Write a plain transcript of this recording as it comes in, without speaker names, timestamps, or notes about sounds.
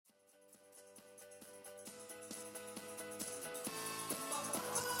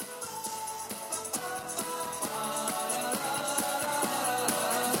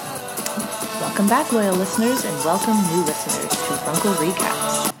Welcome back, loyal listeners, and welcome new listeners to Runkle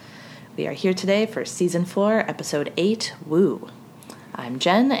Recaps. We are here today for Season 4, Episode 8, Woo. I'm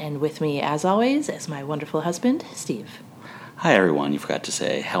Jen, and with me, as always, is my wonderful husband, Steve. Hi, everyone. You forgot to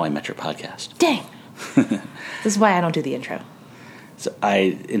say How I Met Your Podcast. Dang! This is why I don't do the intro. So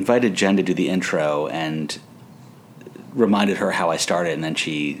I invited Jen to do the intro and reminded her how I started, and then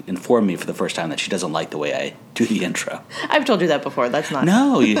she informed me for the first time that she doesn't like the way I do the intro. I've told you that before. That's not...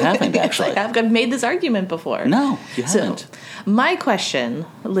 No, you haven't, actually. Yes, I have. I've made this argument before. No, you haven't. So, my question,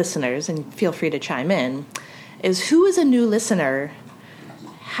 listeners, and feel free to chime in, is who is a new listener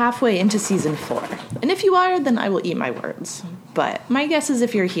halfway into Season 4? And if you are, then I will eat my words. But my guess is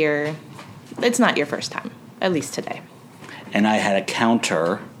if you're here, it's not your first time, at least today. And I had a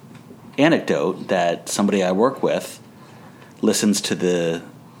counter anecdote that somebody I work with listens to the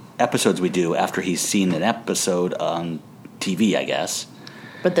episodes we do after he's seen an episode on TV, I guess.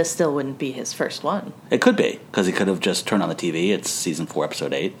 But this still wouldn't be his first one. It could be, because he could have just turned on the TV. It's Season 4,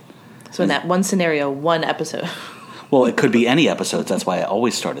 Episode 8. So in that one scenario, one episode. Well, it could be any episodes. That's why I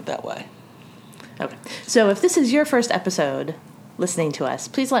always started that way. Okay. So if this is your first episode listening to us,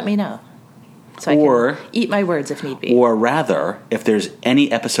 please let me know. So I can eat my words if need be. Or rather, if there's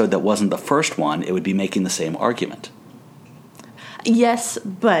any episode that wasn't the first one, it would be making the same argument. Yes,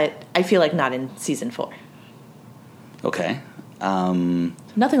 but I feel like not in Season 4. Okay.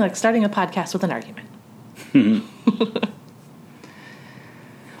 Nothing like starting a podcast with an argument.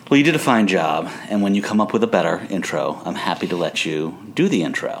 Well, you did a fine job, and when you come up with a better intro, I'm happy to let you do the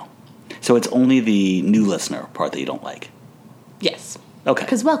intro. So it's only the new listener part that you don't like? Yes. Okay.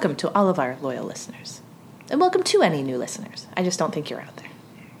 Because welcome to all of our loyal listeners. And welcome to any new listeners. I just don't think you're out there.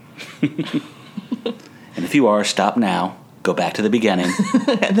 And if you are, stop now. Go back to the beginning.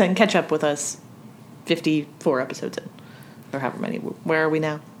 And then catch up with us 54 episodes in. Or however many. Where are we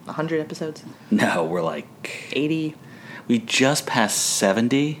now? 100 episodes? No, we're like... 80? We just passed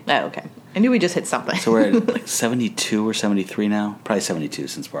 70. Oh, okay. I knew we just hit something. So we're at like 72 or 73 now. Probably 72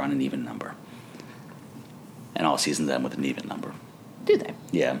 since we're on an even number. And all seasons end with an even number. Do they?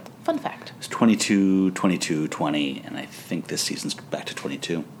 Yeah. Fun fact. It's 22, 22, 20, and I think this season's back to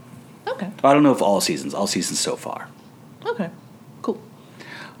 22. Okay. I don't know if all seasons so far. Okay. Cool.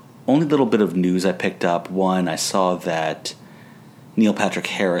 Only little bit of news I picked up. One, I saw that Neil Patrick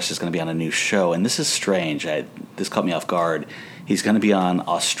Harris is going to be on a new show, and this is strange. This caught me off guard. He's going to be on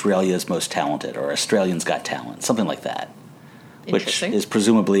Australia's Most Talented, or Australians Got Talent, something like that, which is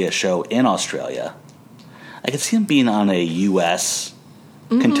presumably a show in Australia. I could see him being on a U.S.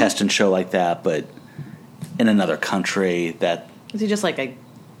 contestant show like that, but in another country. That is he just like a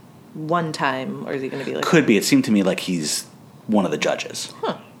one time, or is he going to be like... Could be. It seemed to me like he's one of the judges.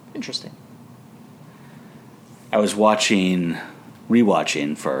 Huh. Interesting. I was rewatching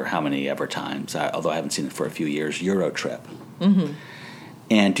for how many ever times, although I haven't seen it for a few years, Euro Trip. Mm-hmm.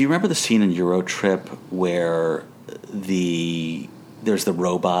 And do you remember the scene in Euro Trip where there's the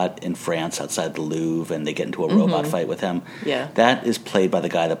robot in France outside the Louvre, and they get into a robot fight with him? Yeah. That is played by the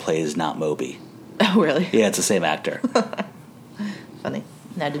guy that plays Not Moby. Oh, really? Yeah, it's the same actor. Funny.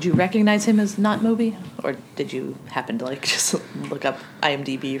 Now, did you recognize him as Not Moby? Or did you happen to, just look up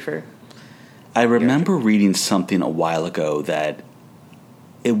IMDb for... I remember reading something a while ago that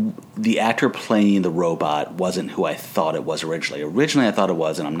the actor playing the robot wasn't who I thought it was originally. Originally, I thought it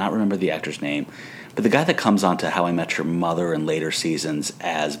was, and I'm not remember the actor's name, but the guy that comes on to How I Met Your Mother in later seasons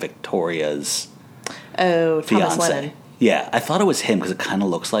as Victoria's fiancé. Thomas Lennon. Yeah, I thought it was him because it kind of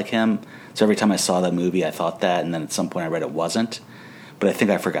looks like him. So every time I saw that movie, I thought that, and then at some point I read it wasn't. But I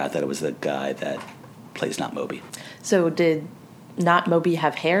think I forgot that it was the guy that plays Not Moby. So did Not Moby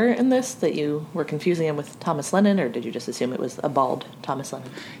have hair in this that you were confusing him with Thomas Lennon, or did you just assume it was a bald Thomas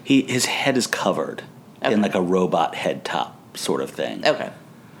Lennon? His head is covered in like a robot head top sort of thing. Okay.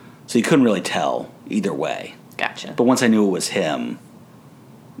 So you couldn't really tell either way. Gotcha. But once I knew it was him,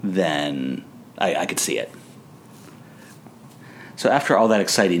 then I could see it. So after all that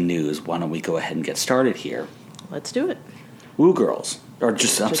exciting news, why don't we go ahead and get started here? Let's do it. Woo Girls. Or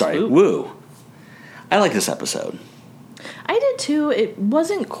Woo. I like this episode. I did too. It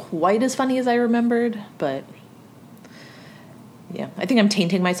wasn't quite as funny as I remembered, but yeah. I think I'm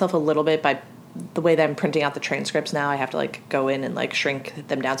tainting myself a little bit by the way that I'm printing out the transcripts now. I have to go in and shrink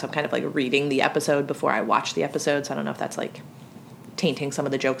them down, so I'm kind of reading the episode before I watch the episode, so I don't know if that's tainting some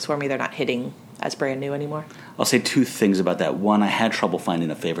of the jokes for me. They're not hitting as brand new anymore. I'll say two things about that. One, I had trouble finding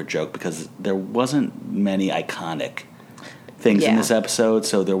a favorite joke because there wasn't many iconic things in this episode,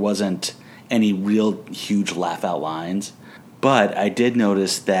 so there wasn't any real huge laugh-out lines. But I did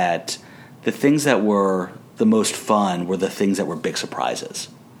notice that the things that were the most fun were the things that were big surprises.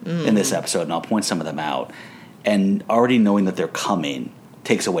 in this episode, and I'll point some of them out. And already knowing that they're coming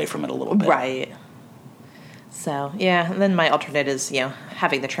takes away from it a little bit. Right. So, yeah, and then my alternate is,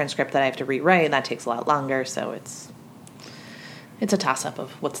 having the transcript that I have to rewrite, and that takes a lot longer, so it's a toss-up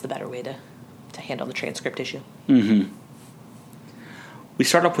of what's the better way to handle the transcript issue. Mm-hmm. We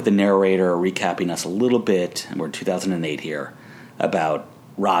start off with the narrator recapping us a little bit, and we're in 2008 here, about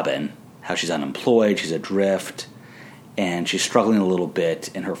Robin, how she's unemployed, she's adrift, and she's struggling a little bit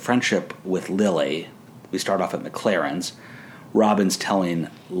in her friendship with Lily. We start off at McLaren's. Robin's telling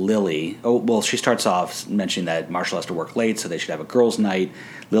Lily, she starts off mentioning that Marshall has to work late, so they should have a girls' night.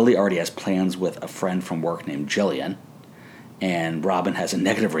 Lily already has plans with a friend from work named Jillian, and Robin has a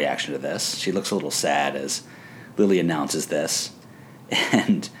negative reaction to this. She looks a little sad as Lily announces this,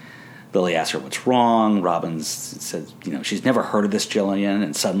 and Lily asks her what's wrong. Robin says, she's never heard of this Jillian,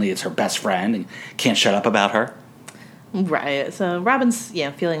 and suddenly it's her best friend, and can't shut up about her. Right, so Robin's,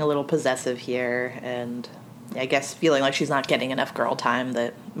 feeling a little possessive here, and I guess feeling like she's not getting enough girl time,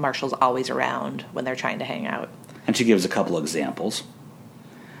 that Marshall's always around when they're trying to hang out. And she gives a couple of examples.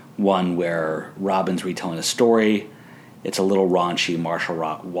 One where Robin's retelling a story. It's a little raunchy.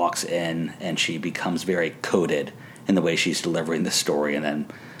 Marshall walks in, and she becomes very coded in the way she's delivering the story,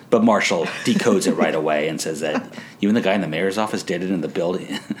 but Marshall decodes it right away and says that even the guy in the mayor's office did it in the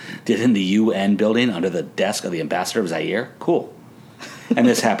building, did it in the UN building under the desk of the ambassador of Zaire. Cool. And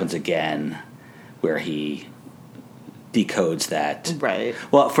this happens again, where he decodes that. Right.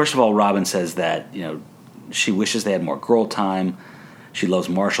 Well, first of all, Robin says that she wishes they had more girl time. She loves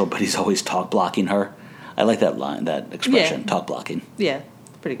Marshall, but he's always talk blocking her. I like that line, that expression, talk blocking. Yeah,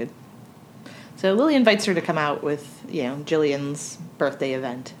 pretty good. So Lily invites her to come out with, Jillian's birthday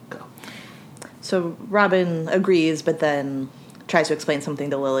event. Go. So Robin agrees, but then tries to explain something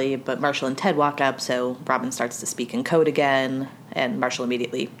to Lily, but Marshall and Ted walk up, so Robin starts to speak in code again, and Marshall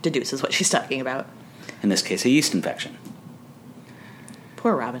immediately deduces what she's talking about. In this case, a yeast infection.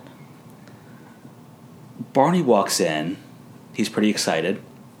 Poor Robin. Barney walks in. He's pretty excited.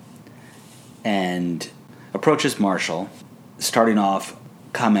 And approaches Marshall, starting off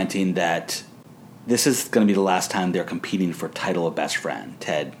commenting that this is going to be the last time they're competing for title of best friend.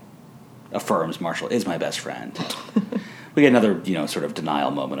 Ted affirms Marshall is my best friend. We get another, sort of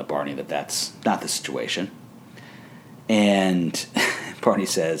denial moment of Barney that that's not the situation. And Barney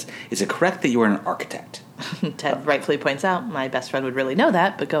says, is it correct that you are an architect? Ted rightfully points out, my best friend would really know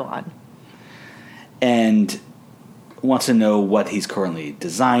that, but go on. And wants to know what he's currently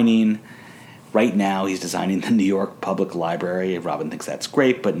designing. Right now, he's designing the New York Public Library. Robin thinks that's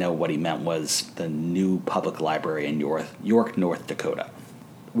great, but no, what he meant was the new public library in York, North Dakota.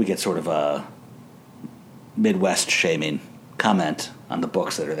 We get sort of a Midwest shaming comment on the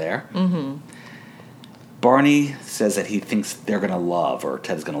books that are there. Mm-hmm. Barney says that he thinks they're going to love, or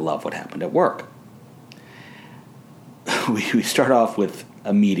Ted is going to love, what happened at work. We start off with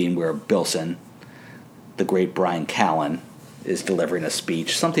a meeting where Bilson, the great Brian Callen, is delivering a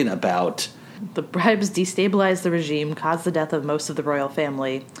speech, something about the bribes destabilized the regime, caused the death of most of the royal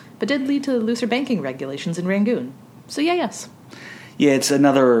family, but did lead to looser banking regulations in Rangoon. So yes. Yeah, it's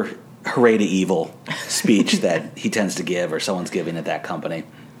another hooray to evil speech that he tends to give, or someone's giving at that company.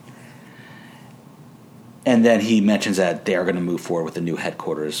 And then he mentions that they are going to move forward with the new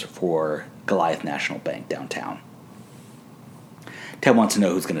headquarters for Goliath National Bank downtown. Ted wants to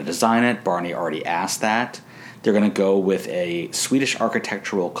know who's going to design it. Barney already asked that. They're going to go with a Swedish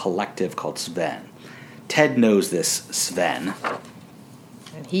architectural collective called Sven. Ted knows this Sven.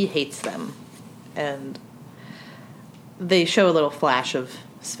 And he hates them. And they show a little flash of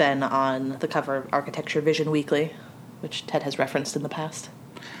Sven on the cover of Architecture Vision Weekly, which Ted has referenced in the past.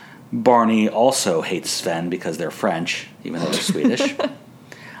 Barney also hates Sven because they're French, even though they're Swedish.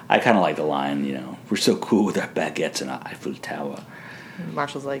 I kind of like the line, we're so cool with our baguettes and Eiffel Tower.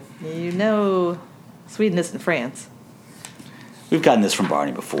 Marshall's like, Sweden isn't France. We've gotten this from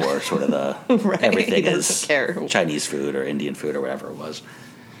Barney before, sort of the right. Everything is care. Chinese food or Indian food or whatever it was.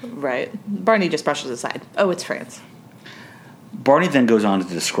 Right. Barney just brushes aside. Oh, it's France. Barney then goes on to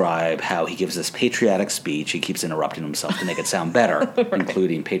describe how he gives this patriotic speech. He keeps interrupting himself to make it sound better, right.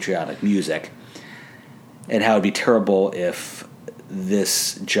 Including patriotic music, and how it would be terrible if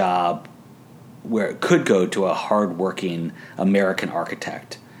this job, where it could go to a hard-working American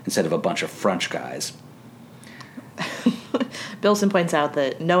architect instead of a bunch of French guys. Bilson points out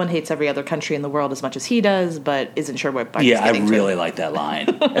that no one hates every other country in the world as much as he does, but isn't sure what Barney's getting to. I really like that line,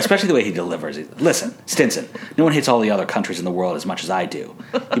 especially the way he delivers it. Listen, Stinson, no one hates all the other countries in the world as much as I do.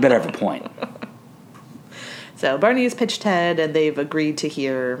 You better have a point. So Barney has pitched Ted, and they've agreed to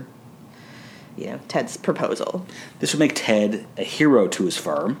hear Ted's proposal. This would make Ted a hero to his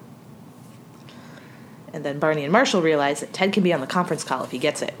firm. And then Barney and Marshall realize that Ted can be on the conference call if he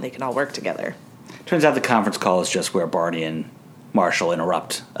gets it. They can all work together. Turns out the conference call is just where Barney and Marshall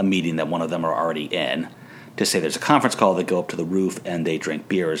interrupt a meeting that one of them are already in to say there's a conference call. They go up to the roof and they drink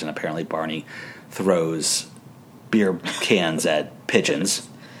beers, and apparently Barney throws beer cans at pigeons.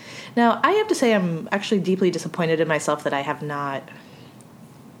 Now, I have to say I'm actually deeply disappointed in myself that I have not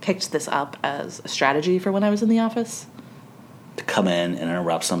picked this up as a strategy for when I was in the office. To come in and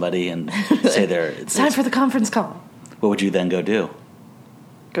interrupt somebody and say it's time for the conference call. What would you then go do?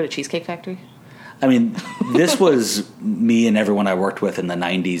 Go to Cheesecake Factory? I mean, this was me and everyone I worked with in the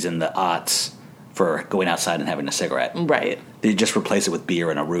 90s and the aughts for going outside and having a cigarette. Right. They just replace it with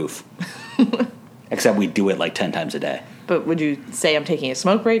beer and a roof. Except we do it like 10 times a day. But would you say I'm taking a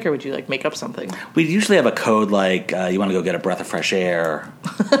smoke break, or would you make up something? We usually have a code like you want to go get a breath of fresh air,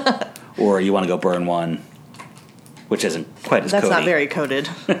 or you want to go burn one, which isn't quite as That's cody. not very coded.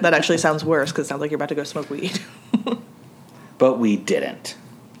 That actually sounds worse, because it sounds like you're about to go smoke weed. But we didn't.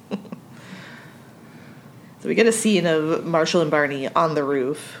 So we get a scene of Marshall and Barney on the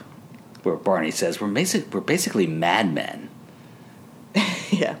roof. Where Barney says, we're basically madmen.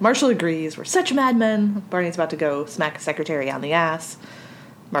 Yeah, Marshall agrees. We're such madmen. Barney's about to go smack a secretary on the ass.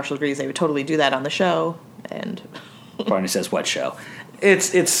 Marshall agrees they would totally do that on the show. And Barney says, what show?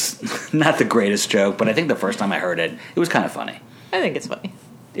 It's not the greatest joke, but I think the first time I heard it, it was kind of funny. I think it's funny.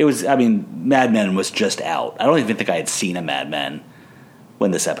 It was, Mad Men was just out. I don't even think I had seen a Mad Men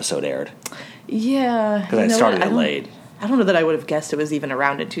when this episode aired. Yeah. Because I started it late. I don't know that I would have guessed it was even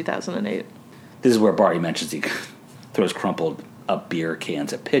around in 2008. This is where Barney mentions he throws crumpled up beer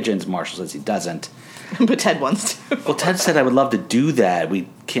cans at pigeons. Marshall says he doesn't. But Ted wants to. Well, Ted said, I would love to do that. We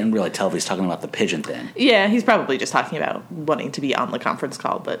can't really tell if he's talking about the pigeon thing. Yeah, he's probably just talking about wanting to be on the conference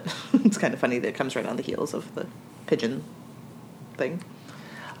call, but it's kind of funny that it comes right on the heels of the pigeon thing.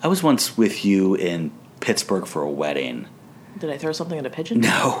 I was once with you in Pittsburgh for a wedding. Did I throw something at a pigeon?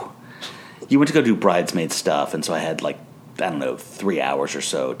 No. You went to go do bridesmaid stuff, and so I had 3 hours or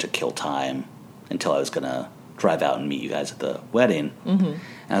so to kill time until I was going to drive out and meet you guys at the wedding. Mm-hmm. And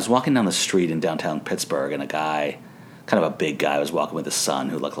I was walking down the street in downtown Pittsburgh, and a guy, kind of a big guy, was walking with his son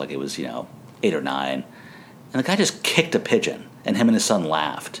who looked like he was, 8 or 9. And the guy just kicked a pigeon, and him and his son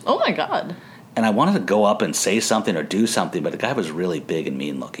laughed. Oh, my God. And I wanted to go up and say something or do something, but the guy was really big and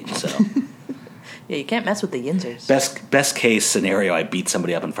mean-looking, so... Yeah, you can't mess with the yinzers. Best case scenario, I beat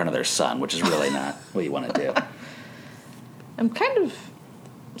somebody up in front of their son, which is really not what you want to do. I'm kind of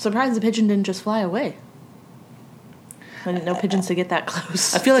surprised the pigeon didn't just fly away. I didn't know pigeons to get that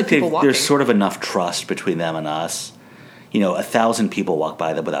close. I feel like to there's sort of enough trust between them and us. 1,000 people walk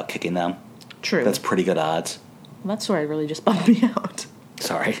by them without kicking them. True. That's pretty good odds. Well, that story really just bummed me out.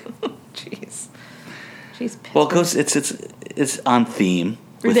 Sorry. Jeez. Well, it's on theme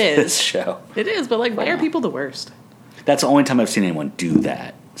with this show. It is, but why are people the worst? That's the only time I've seen anyone do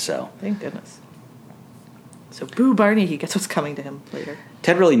that. So thank goodness. So boo Barney, he gets what's coming to him later.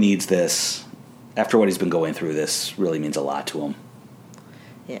 Ted really needs this. After what he's been going through, this really means a lot to him.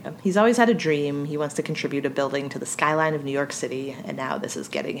 Yeah, he's always had a dream. He wants to contribute a building to the skyline of New York City, and now this is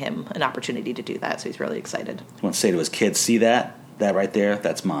getting him an opportunity to do that, so he's really excited. He wants to say to his kids, see that? That right there?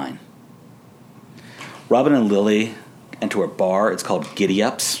 That's mine. Robin and Lily enter a bar. It's called Giddy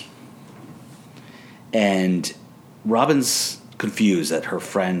Ups. And Robin's confused that her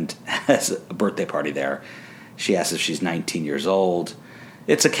friend has a birthday party there. She asks if she's 19 years old.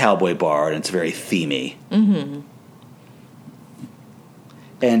 It's a cowboy bar, and it's very themey. Mm-hmm.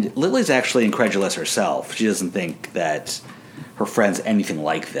 And Lily's actually incredulous herself. She doesn't think that her friend's anything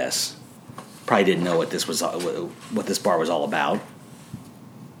like this. Probably didn't know what this bar was all about.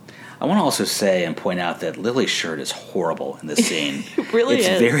 I want to also say and point out that Lily's shirt is horrible in this scene. It really is.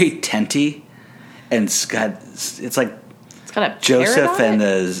 It's very tenty, and it's got a Joseph and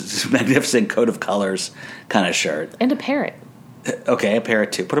the Magnificent Coat of Colors kind of shirt. And a parrot. Okay, a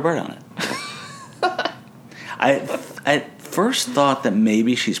parrot too. Put a bird on it. I first thought that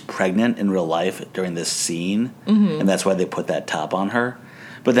maybe she's pregnant in real life during this scene, and that's why they put that top on her.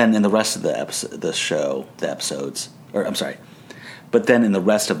 But then in the rest of but then in the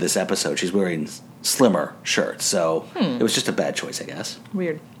rest of this episode, she's wearing slimmer shirts. So it was just a bad choice, I guess.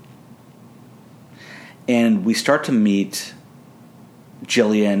 Weird. And we start to meet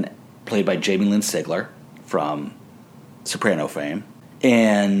Jillian, played by Jamie Lynn Sigler from Soprano fame,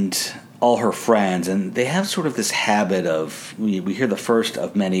 and all her friends. And they have sort of this habit of, we hear the first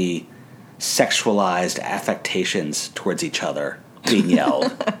of many sexualized affectations towards each other being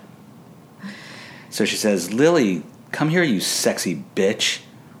yelled. So she says, Lily, come here, you sexy bitch.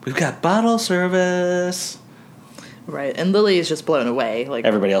 we've got bottle service. Right, and Lily is just blown away. Like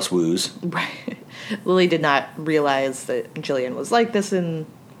Everybody else woos. Right. Lily did not realize that Jillian was like this in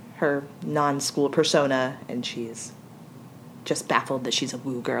her non-school persona, and she's just baffled that she's a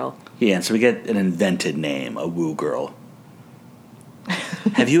woo girl. Yeah, and so we get an invented name, a woo girl.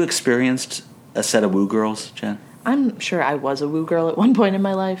 Have you experienced a set of woo girls, Jen? I'm sure I was a woo girl at one point in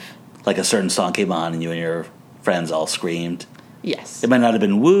my life. Like a certain song came on and you and your friends all screamed? Yes. It might not have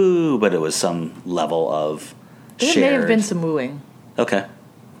been woo, but it was some level of There shared. may have been some wooing. Okay.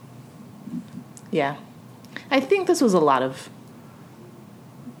 Yeah. I think this was a lot of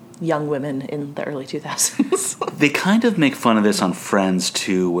young women in the early 2000s. They kind of make fun of this on Friends,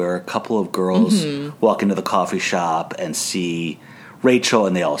 too, where a couple of girls walk into the coffee shop and see Rachel,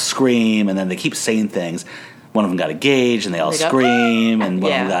 and they all scream, and then they keep saying things. One of them got engaged, and they all scream, and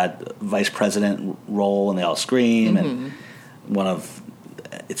one of them got vice president role, and they all scream, and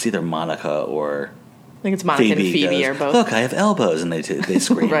it's either Monica or I think it's Monica Phoebe and Phoebe goes, are both. Look, I have elbows, and they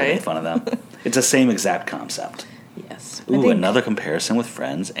scream Right. and make fun of them. It's the same exact concept. Yes. Ooh, another comparison with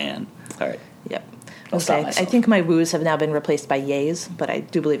Friends, and all right. Yep. I'll stop Okay. myself. I think my woos have now been replaced by yays, but I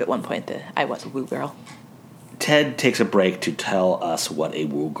do believe at one point that I was a woo girl. Ted takes a break to tell us what a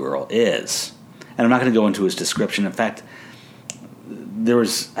woo girl is. And I'm not going to go into his description. In fact, I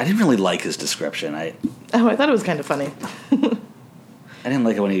didn't really like his description. I I thought it was kind of funny. didn't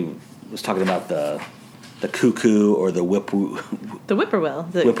like it when he was talking about the cuckoo or the The whippoorwill.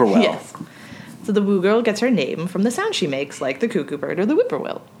 Whippoorwill. Yes. So the woo girl gets her name from the sound she makes, like the cuckoo bird or the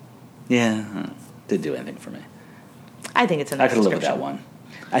whippoorwill. Yeah, didn't do anything for me. I think it's a I nice could live with that description. one.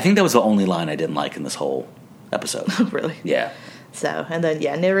 I think that was the only line I didn't like in this whole episode. Really? Yeah. So, and then,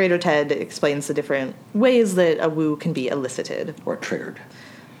 narrator Ted explains the different ways that a woo can be elicited. Or triggered.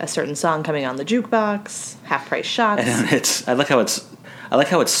 A certain song coming on the jukebox, half-price shots. And I like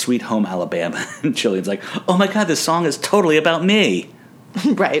how it's Sweet Home Alabama, and Jillian's like, oh my god, this song is totally about me.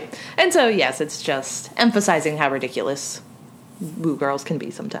 Right. And so, yes, it's just emphasizing how ridiculous woo girls can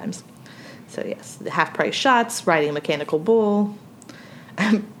be sometimes. So, yes, the half-price shots, riding a mechanical bull,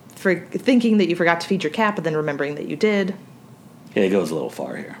 for thinking that you forgot to feed your cat, but then remembering that you did. Yeah, it goes a little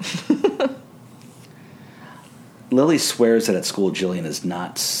far here. Lily swears that at school Jillian is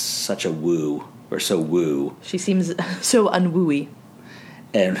not such a woo, or so woo. She seems so unwooey.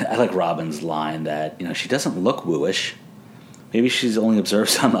 And I like Robin's line that, she doesn't look wooish. Maybe she's only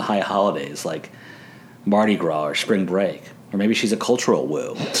observed on the high holidays, like Mardi Gras or spring break. Or maybe she's a cultural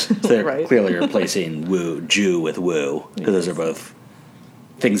woo. So they're Right. clearly replacing woo, Jew with woo, because those are both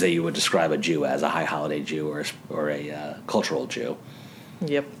things that you would describe a Jew as, a high holiday Jew or a cultural Jew.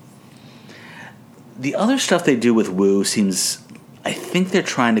 Yep. The other stuff they do with woo seems, I think they're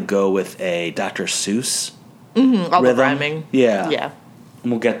trying to go with a Dr. Seuss All the rhythm. rhyming. Yeah. Yeah.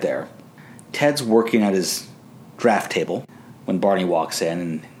 And we'll get there. Ted's working at his draft table when Barney walks in,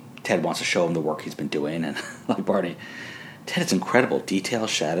 and Ted wants to show him the work he's been doing. And like Barney, Ted, it's incredible. Detail,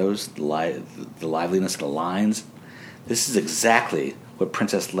 shadows, the liveliness of the lines. This is exactly what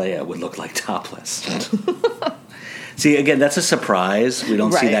Princess Leia would look like topless. See, again, that's a surprise. We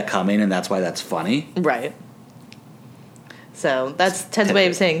don't see Right. that coming, and that's why that's funny. Right. So that's Ted's way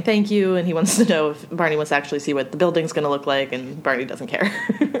of saying thank you, and he wants to know if Barney wants to actually see what the building's going to look like, and Barney doesn't care.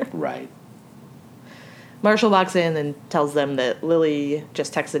 Right. Marshall walks in and tells them that Lily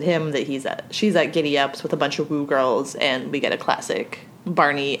just texted him that she's at Giddy Ups with a bunch of woo girls, and we get a classic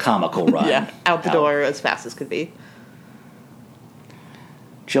Barney Comical run. out the door as fast as could be.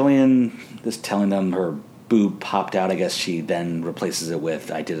 Jillian is telling them her boob popped out. I guess she then replaces it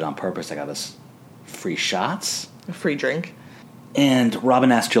with, I did it on purpose. I got us free shots. A free drink. And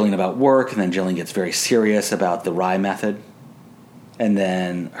Robin asks Jillian about work, and then Jillian gets very serious about the rye method. And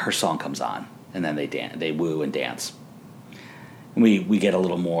then her song comes on, and then they woo and dance. And we get a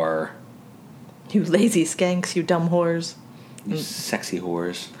little more... You lazy skanks, you dumb whores. You sexy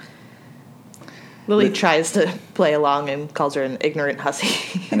whores. Lily tries to play along and calls her an ignorant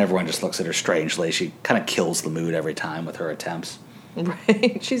hussy. And everyone just looks at her strangely. She kind of kills the mood every time with her attempts.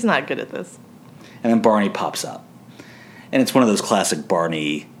 Right. She's not good at this. And then Barney pops up. And it's one of those classic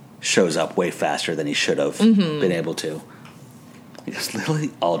Barney shows up way faster than he should have been able to. He goes, Lily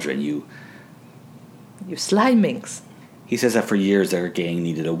Aldrin, you... You sly minx. He says that for years their gang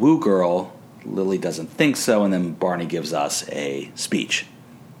needed a woo girl. Lily doesn't think so, and then Barney gives us a speech.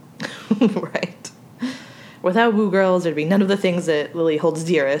 Right. Without woo girls, there'd be none of the things that Lily holds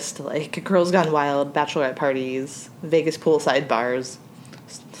dearest, like Girls Gone Wild, bachelorette parties, Vegas poolside bars,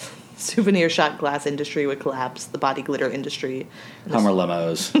 souvenir shot glass industry would collapse, the body glitter industry. Hummer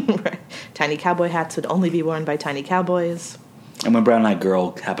limos. Right. Tiny cowboy hats would only be worn by tiny cowboys. And when Brown Eyed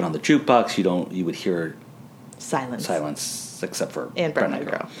Girl happened on the jukebox, you would hear Silence, except for and Brown Eyed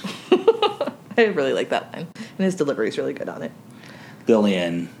Girl. I really like that line, and his delivery is really good on it.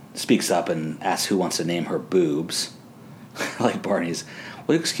 Lillian speaks up and asks who wants to name her boobs. Like Barney's,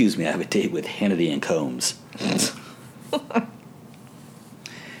 well, excuse me, I have a date with Hannity and Combs.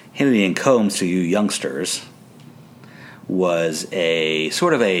 Hannity and Combs, to you youngsters, was a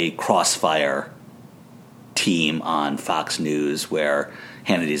sort of a crossfire team on Fox News where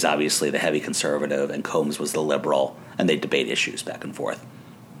Hannity's obviously the heavy conservative and Combs was the liberal, and they debate issues back and forth.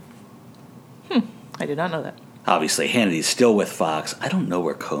 I did not know that. Obviously, Hannity's still with Fox. I don't know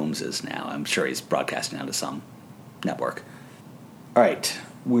where Combs is now. I'm sure he's broadcasting out to some network. All right,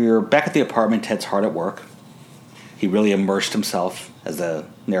 we're back at the apartment. Ted's hard at work. He really immersed himself, as the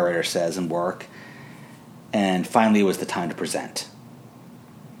narrator says, in work. And finally, it was the time to present.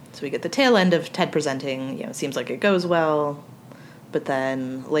 So we get the tail end of Ted presenting. It seems like it goes well. But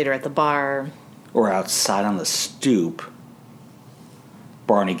then later at the bar... Or outside on the stoop,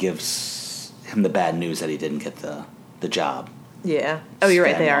 Barney gives him the bad news that he didn't get the job. Yeah. Oh, you're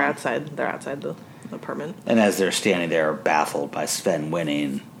right. They are Sven won. outside. They're outside the apartment. And as they're standing there baffled by Sven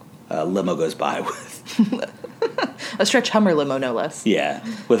winning, a limo goes by with... A stretch Hummer limo, no less. Yeah,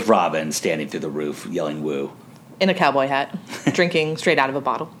 with Robin standing through the roof yelling woo. In a cowboy hat, drinking straight out of a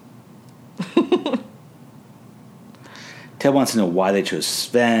bottle. Ted wants to know why they chose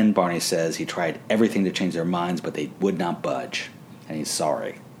Sven. Barney says he tried everything to change their minds, but they would not budge. And he's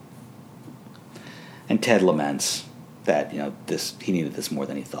sorry. And Ted laments that, he needed this more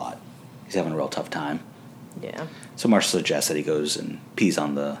than he thought. He's having a real tough time. Yeah. So Marshall suggests that he goes and pees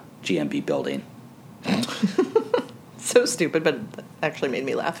on the GMB building. So stupid, but it actually made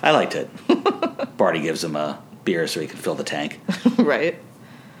me laugh. I liked it. Barney gives him a beer so he can fill the tank. Right.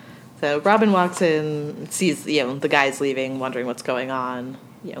 So Robin walks in, sees, the guys leaving, wondering what's going on.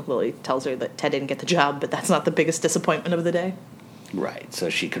 Lily tells her that Ted didn't get the job, but that's not the biggest disappointment of the day. Right. So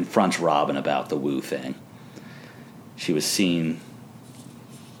she confronts Robin about the woo thing. She was seen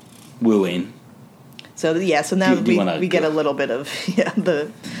wooing. So now Do you we get a little bit of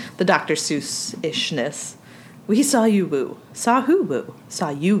the Dr. Seuss-ishness. We saw you woo. Saw who woo? Saw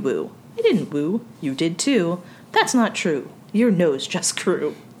you woo. I didn't woo. You did too. That's not true. Your nose just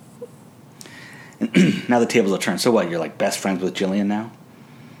grew. Now the tables are turned. So what? You're like best friends with Jillian now?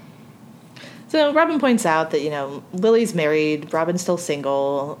 So Robin points out that, Lily's married, Robin's still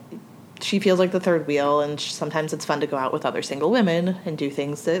single. She feels like the third wheel, and sometimes it's fun to go out with other single women and do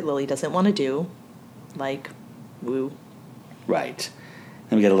things that Lily doesn't want to do, like woo. Right.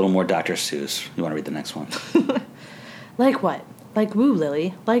 Then we get a little more Dr. Seuss. You want to read the next one? Like what? Like woo,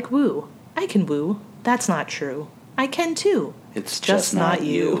 Lily. Like woo. I can woo. That's not true. I can too. It's just not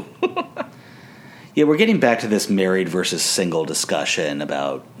you. Yeah, we're getting back to this married versus single discussion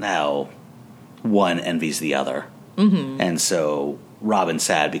about how one envies the other. Mm-hmm. And so Robin's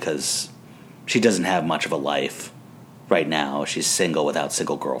sad because she doesn't have much of a life right now. She's single without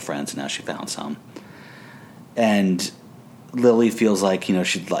single girlfriends, and now she found some. And Lily feels like,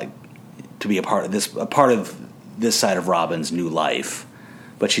 she'd like to be a part of this side of Robin's new life,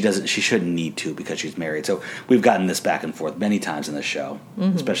 but she shouldn't need to because she's married. So we've gotten this back and forth many times in the show,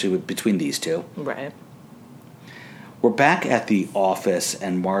 especially between these two. Right. We're back at the office,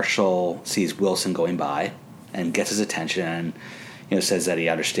 and Marshall sees Wilson going by and gets his attention and, says that he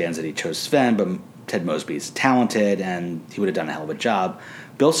understands that he chose Sven, but Ted Mosby's talented and he would have done a hell of a job.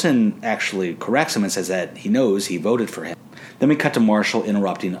 Bilson actually corrects him and says that he knows he voted for him. Then we cut to Marshall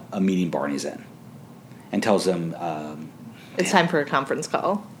interrupting a meeting Barney's in and tells him... it's time for a conference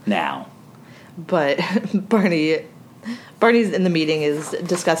call. Now. But Barney's in the meeting is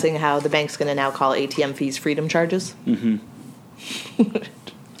discussing how the bank's going to now call ATM fees freedom charges. Mm-hmm.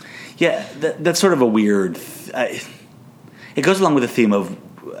 Yeah, that's sort of a weird... it goes along with the theme of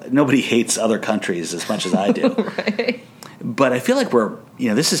nobody hates other countries as much as I do. Right. But I feel like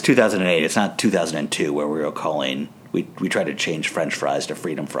this is 2008. It's not 2002 where we were calling... We tried to change French fries to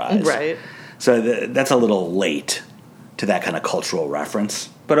freedom fries. Right. So that's a little late to that kind of cultural reference.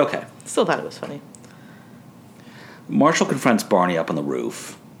 But okay. Still thought it was funny. Marshall confronts Barney up on the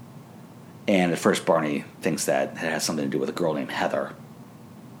roof. And at first Barney thinks that it has something to do with a girl named Heather.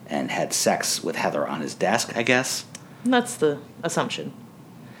 And had sex with Heather on his desk, I guess. That's the assumption.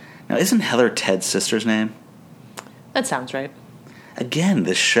 Now, isn't Heather Ted's sister's name? That sounds right. Again,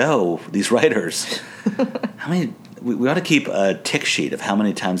 this show, these writers. We ought to keep a tick sheet of how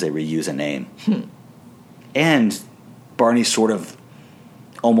many times they reuse a name. And Barney sort of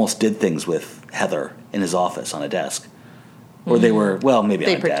almost did things with Heather in his office on a desk. Or they were, well, maybe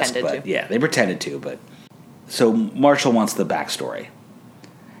they on a desk. They pretended to. Yeah, they pretended to. But So Marshall wants the backstory.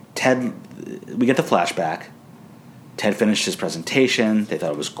 Ted, we get the flashback. Ted finished his presentation. They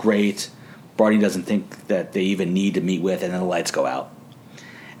thought it was great. Barney doesn't think that they even need to meet with, and then the lights go out.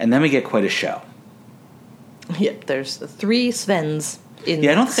 And then we get quite a show. Yep, there's 3 Svens in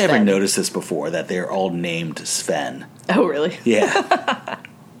Yeah, I don't think I Sven. ever noticed this before, that they're all named Sven. Oh, really? Yeah.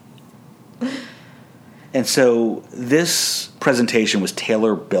 And so this presentation was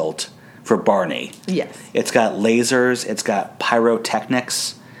tailor-built for Barney. Yes. It's got lasers. It's got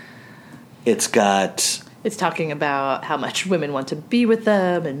pyrotechnics. It's got... It's talking about how much women want to be with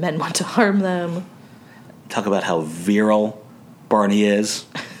them and men want to harm them. Talk about how virile Barney is.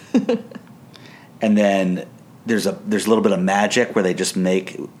 And then there's a little bit of magic where they just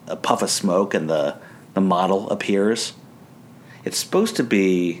make a puff of smoke and the model appears. It's supposed to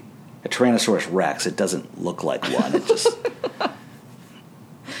be a Tyrannosaurus Rex. It doesn't look like one. It just...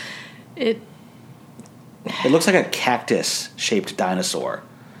 It It looks like a cactus-shaped dinosaur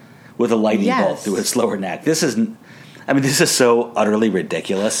with a lightning bolt Yes. through its lower neck. This is so utterly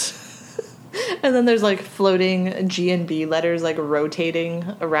ridiculous. And then there's like floating G and B letters like rotating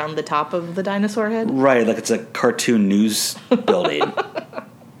around the top of the dinosaur head. Right, like it's a cartoon news building.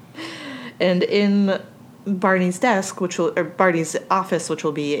 And in Barney's desk, or Barney's office, which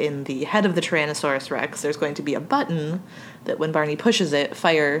will be in the head of the Tyrannosaurus Rex, there's going to be a button that when Barney pushes it,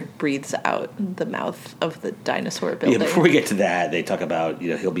 fire breathes out the mouth of the dinosaur building. Yeah, before we get to that, they talk about,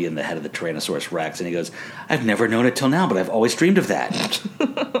 he'll be in the head of the Tyrannosaurus Rex, and he goes, "I've never known it till now, but I've always dreamed of that."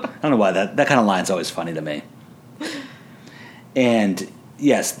 I don't know why, that kind of line's always funny to me. And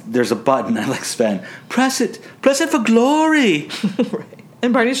yes, there's a button. I like Sven. Press it for glory. Right.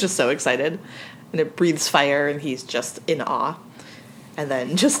 And Barney's just so excited. And it breathes fire, and he's just in awe. And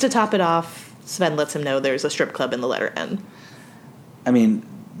then, just to top it off, Sven lets him know there's a strip club in the letter N. I mean,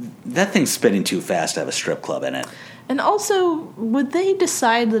 that thing's spinning too fast to have a strip club in it. And also, would they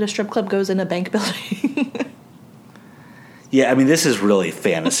decide that a strip club goes in a bank building? Yeah, I mean, this is really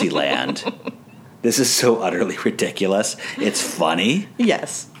fantasy land. This is so utterly ridiculous. It's funny.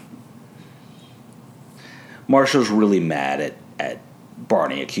 Yes. Marshall's really mad at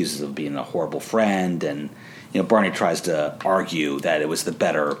Barney, accuses him of being a horrible friend, and Barney tries to argue that it was the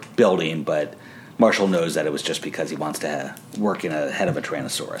better building, but Marshall knows that it was just because he wants to work in a head of a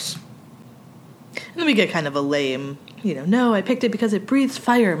Tyrannosaurus. And then we get kind of a lame, no, I picked it because it breathes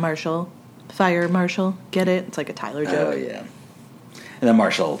fire, Marshall. Fire, Marshall. Get it? It's like a Tyler joke. Oh, yeah. And then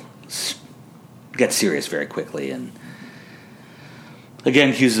Marshall gets serious very quickly, and again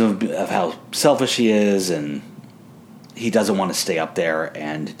accuses him of how selfish he is, and he doesn't want to stay up there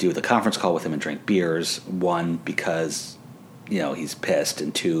and do the conference call with him and drink beers. 1, because, he's pissed,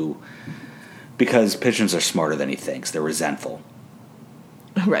 and 2, because pigeons are smarter than he thinks. They're resentful.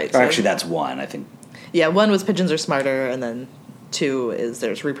 Right. Or actually, that's 1, I think. Yeah, 1 was pigeons are smarter, and then 2 is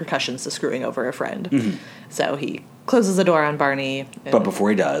there's repercussions to screwing over a friend. Mm-hmm. So he closes the door on Barney. But before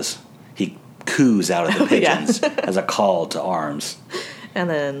he does, he coos out of the pigeons Yeah. as a call to arms. And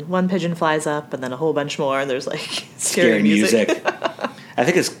then 1 pigeon flies up, and then a whole bunch more, and there's like Scary music. I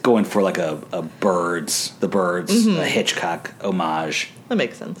think it's going for like a Birds, a Hitchcock homage. That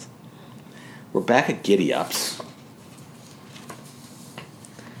makes sense. We're back at Giddy Ups.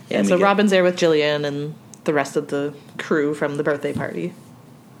 Yeah, And so we get- Robin's there with Jillian and the rest of the crew from the birthday party.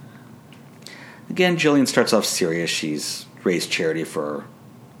 Again, Jillian starts off serious. She's raised charity for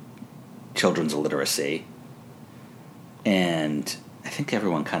children's illiteracy. And I think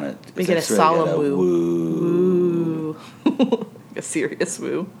everyone kind of... We get a solemn woo. Woo. A serious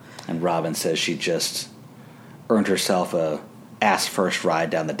woo. And Robin says she just earned herself a ass-first ride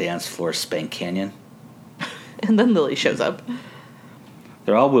down the dance floor Spank Canyon. And then Lily shows up.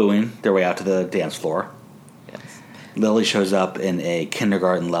 They're all wooing their way out to the dance floor. Yes. Lily shows up in a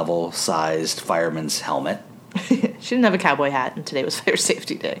kindergarten-level sized fireman's helmet. She didn't have a cowboy hat, and today was Fire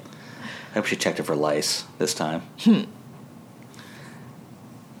Safety Day. I hope she checked it for lice this time.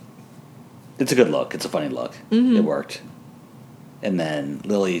 It's a good look. It's a funny look. Mm-hmm. It worked. And then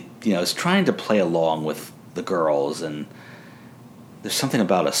Lily, is trying to play along with the girls, and there's something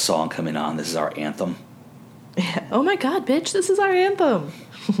about a song coming on. This is our anthem. Yeah. Oh my god, bitch, this is our anthem.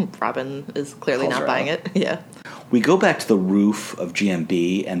 Robin is clearly Calls not her buying out. it. Yeah. We go back to the roof of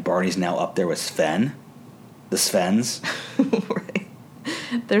GMB, and Barney's now up there with Sven. The Svens. Right.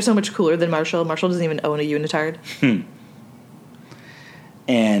 They're so much cooler than Marshall. Marshall doesn't even own a unitard.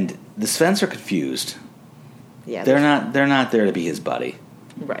 And the Svens are confused. Yeah. They're not there to be his buddy.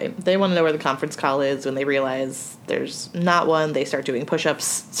 Right. They want to know where the conference call is. When they realize there's not one, they start doing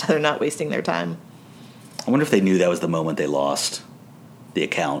push-ups, so they're not wasting their time. I wonder if they knew that was the moment they lost the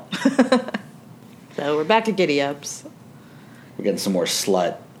account. So we're back to giddy-ups. We're getting some more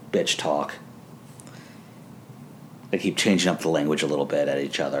slut bitch talk. They keep changing up the language a little bit at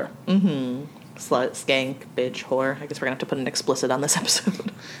each other. Mm-hmm. Slut, skank, bitch, whore. I guess we're going to have to put an explicit on this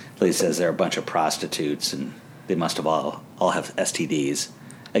episode. Lily says they're a bunch of prostitutes and they must have all have STDs.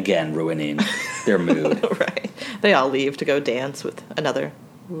 Again, ruining their mood. Right. They all leave to go dance with another.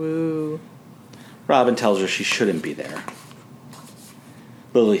 Woo. Robin tells her she shouldn't be there.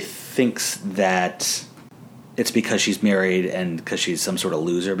 Lily thinks that it's because she's married and because she's some sort of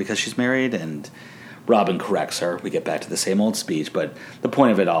loser because she's married, and Robin corrects her. We get back to the same old speech, but the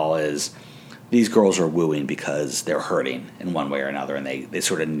point of it all is these girls are wooing because they're hurting in one way or another, and they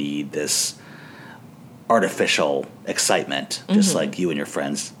sort of need this artificial excitement, just like you and your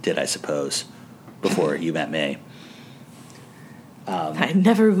friends did, I suppose, before you met me. I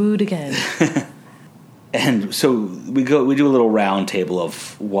never wooed again. And so we do a little round table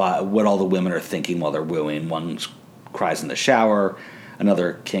of what all the women are thinking while they're wooing. One cries in the shower,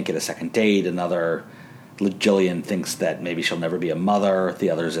 another can't get a second date, another Jillian thinks that maybe she'll never be a mother, the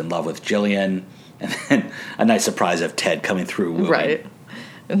other's in love with Jillian, and then a nice surprise of Ted coming through wooing. Right.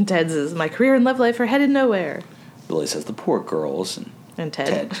 And Ted's is, my career and love life are headed nowhere. Billy says the poor girls. And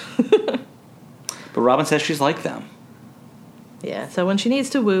Ted. But Robin says she's like them. Yeah, so when she needs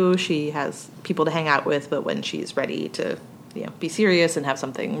to woo, she has people to hang out with, but when she's ready to, be serious and have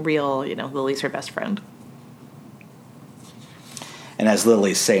something real, Lily's her best friend. And as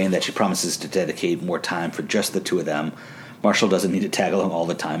Lily's saying that she promises to dedicate more time for just the two of them, Marshall doesn't need to tag along all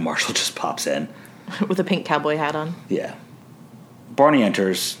the time. Marshall just pops in. With a pink cowboy hat on. Yeah. Barney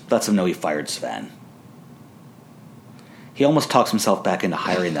enters, lets him know he fired Sven. He almost talks himself back into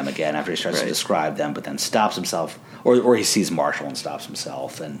hiring them again after he starts to describe them, but then stops himself, or he sees Marshall and stops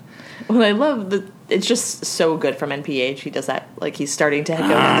himself. And well, I love it's just so good from NPH. He does that, like he's starting to go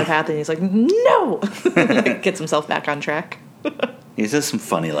down the path, and he's like, no! Gets himself back on track. He does some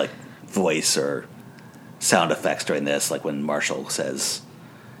funny, voice or sound effects during this, like when Marshall says,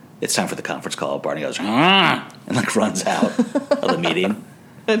 it's time for the conference call, Barney goes, and runs out of the meeting.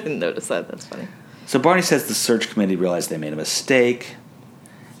 I didn't notice that. That's funny. So Barney says the search committee realized they made a mistake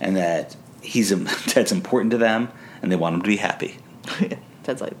and that Ted's important to them and they want him to be happy.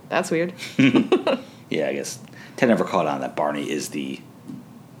 Ted's like, that's weird. Yeah, I guess Ted never caught on that Barney is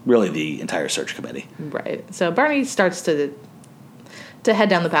really the entire search committee. Right. So Barney starts to head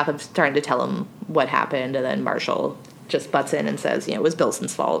down the path of starting to tell him what happened, and then Marshall just butts in and says, it was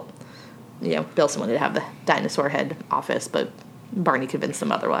Bilson's fault. Bilson wanted to have the dinosaur head office, but Barney convinced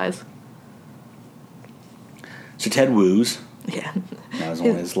him otherwise. So Ted woos. Yeah. Now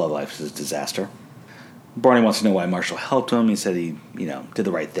his love life is a disaster. Barney wants to know why Marshall helped him. He said he, did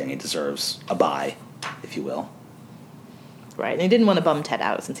the right thing. He deserves a bye, if you will. Right, and he didn't want to bum Ted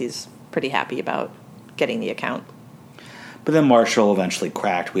out since he's pretty happy about getting the account. But then Marshall eventually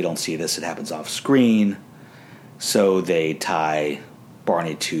cracked. We don't see this. It happens off screen. So they tie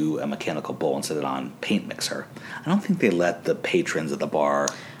Barney to a mechanical bull and set it on paint mixer. I don't think they let the patrons at the bar...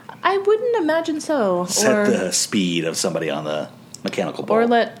 I wouldn't imagine so. Set the speed of somebody on the mechanical bull. Or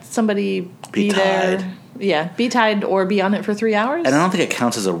let somebody be tied. There. Yeah, be tied or be on it for 3 hours. And I don't think it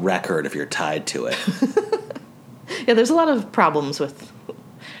counts as a record if you're tied to it. Yeah, there's a lot of problems with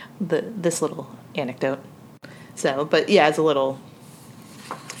this little anecdote. So, but yeah, it's a little...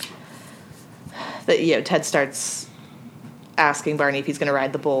 Ted starts asking Barney if he's going to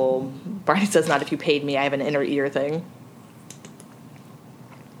ride the bull. Barney says, not if you paid me, I have an inner ear thing.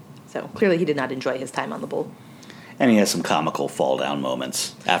 So clearly he did not enjoy his time on the bull. And he has some comical fall down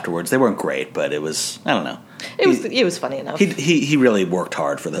moments afterwards. They weren't great, but it was, I don't know. It was funny enough. He really worked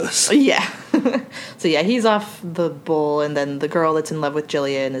hard for those. Yeah. So yeah, he's off the bull, and then the girl that's in love with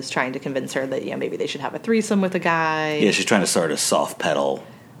Jillian is trying to convince her that maybe they should have a threesome with a guy. Yeah, she's trying to start a soft pedal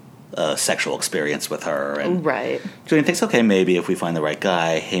sexual experience with her. And right. Jillian thinks, okay, maybe if we find the right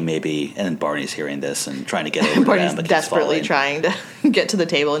guy, hey, maybe. And then Barney's hearing this and trying to get over Barney's them, desperately trying to get to the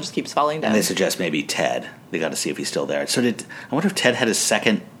table and just keeps falling down. And they suggest maybe Ted. They got to see if he's still there. So I wonder if Ted had his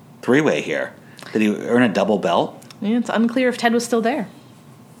second three-way here. Did he earn a double belt? Yeah, it's unclear if Ted was still there.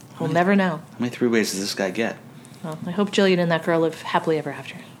 We'll never know. How many three-ways does this guy get? Well, I hope Jillian and that girl live happily ever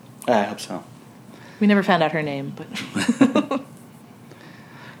after. I hope so. We never found out her name, but...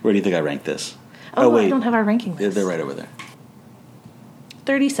 Where do you think I ranked this? Oh, wait. I don't have our ranking list. They're right over there.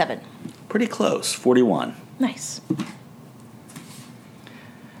 37. Pretty close. 41. Nice.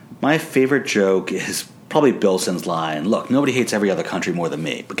 My favorite joke is probably Bilson's line, look, nobody hates every other country more than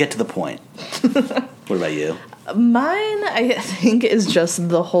me, but get to the point. What about you? Mine, I think, is just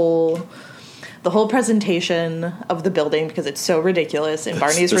the whole the whole presentation of the building, because it's so ridiculous, and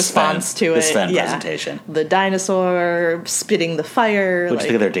Barney's response to it. The Sven presentation. The dinosaur spitting the fire. What do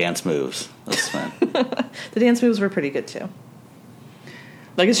you think of their dance moves? Sven. The dance moves were pretty good, too.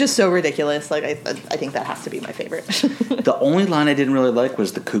 Like, it's just so ridiculous. Like, I think that has to be my favorite. The only line I didn't really like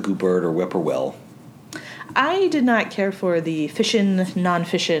was the cuckoo bird or whippoorwill. I did not care for the fission,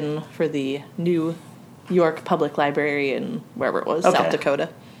 non-fission for the New York Public Library in wherever it was, South Dakota.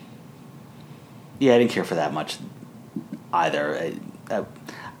 Yeah, I didn't care for that much either. I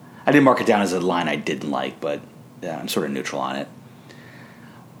didn't mark it down as a line I didn't like, but yeah, I'm sort of neutral on it.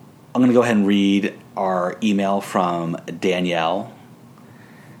 I'm going to go ahead and read our email from Danielle.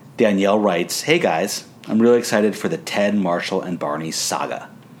 Danielle writes, "Hey guys, I'm really excited for the Ted, Marshall, and Barney saga.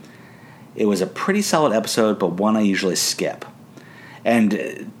 It was a pretty solid episode, but one I usually skip.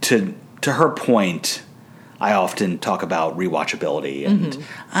 And to her point, I often talk about rewatchability, and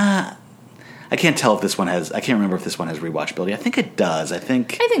I can't tell if this one has. I can't remember if this one has rewatchability. I think it does. I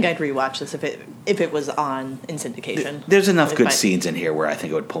think I'd rewatch this if it was on in syndication. There's enough good scenes in here where I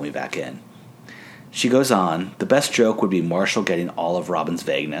think it would pull me back in." She goes on, "The best joke would be Marshall getting all of Robin's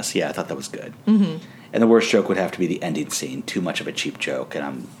vagueness." Yeah, I thought that was good. Mm-hmm. And the worst joke would have to be the ending scene. Too much of a cheap joke. And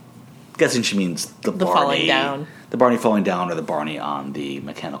I'm guessing she means the Barney falling down. The Barney falling down or the Barney on the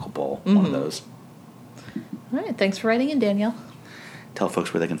mechanical bull. Mm-hmm. One of those. All right. Thanks for writing in, Danielle. Tell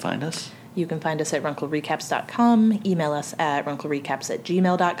folks where they can find us. You can find us at runklerecaps.com. Email us at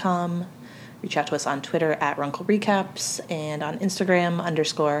runklerecaps@gmail.com. Reach out to us on Twitter at runklerecaps and on Instagram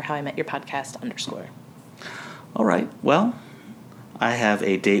 _HowIMetYourPodcast_. All right. Well, I have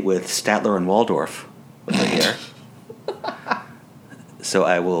a date with Statler and Waldorf over here. So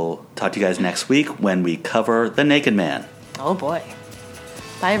I will talk to you guys next week when we cover The Naked Man. Oh, boy.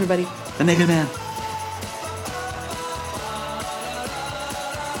 Bye, everybody. The Naked Man.